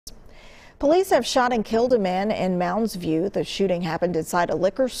Police have shot and killed a man in Mounds View. The shooting happened inside a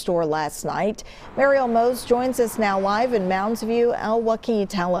liquor store last night. Mariel Mose joins us now live in Mounds View. Elle, what can you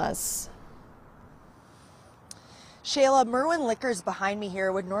tell us? Shayla, Merwin Liquors behind me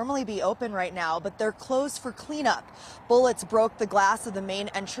here would normally be open right now, but they're closed for cleanup. Bullets broke the glass of the main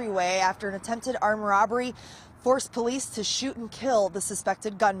entryway after an attempted armed robbery forced police to shoot and kill the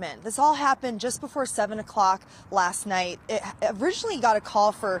suspected gunman. This all happened just before 7 o'clock last night. It originally got a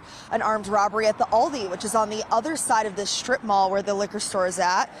call for an armed robbery at the Aldi, which is on the other side of this strip mall where the liquor store is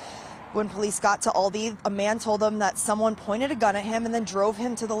at. When police got to Aldi, a man told them that someone pointed a gun at him and then drove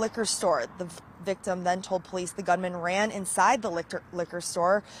him to the liquor store. The victim then told police the gunman ran inside the liquor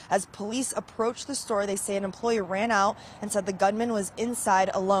store. As police approached the store, they say an employee ran out and said the gunman was inside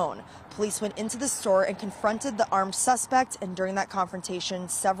alone. Police went into the store and confronted the armed suspect, and during that confrontation,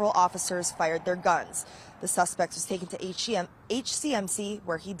 several officers fired their guns. The suspect was taken to HCMC,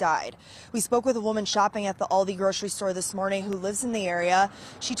 where he died. We spoke with a woman shopping at the Aldi grocery store this morning who lives in the area.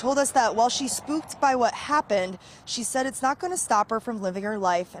 She told us that while she's spooked by what happened, she said it's not going to stop her from living her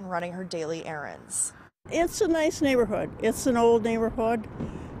life and running her daily errands. It's a nice neighborhood. It's an old neighborhood.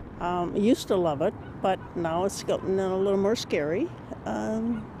 I used to love it, but now it's gotten a little more scary. A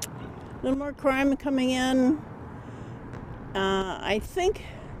little more crime coming in. I think,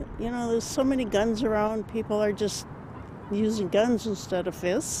 there's so many guns around. People are just using guns instead of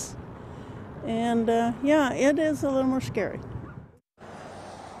fists. And yeah, it is a little more scary.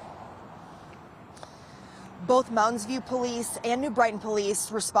 Both Mounds View Police and New Brighton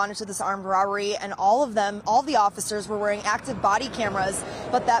Police responded to this armed robbery, and all the officers were wearing active body cameras,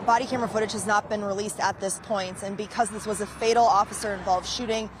 but that body camera footage has not been released at this point. And because this was a fatal officer-involved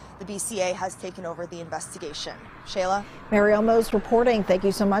shooting, the BCA has taken over the investigation. Shayla? Mariel Mose reporting. Thank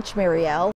you so much, Mariel.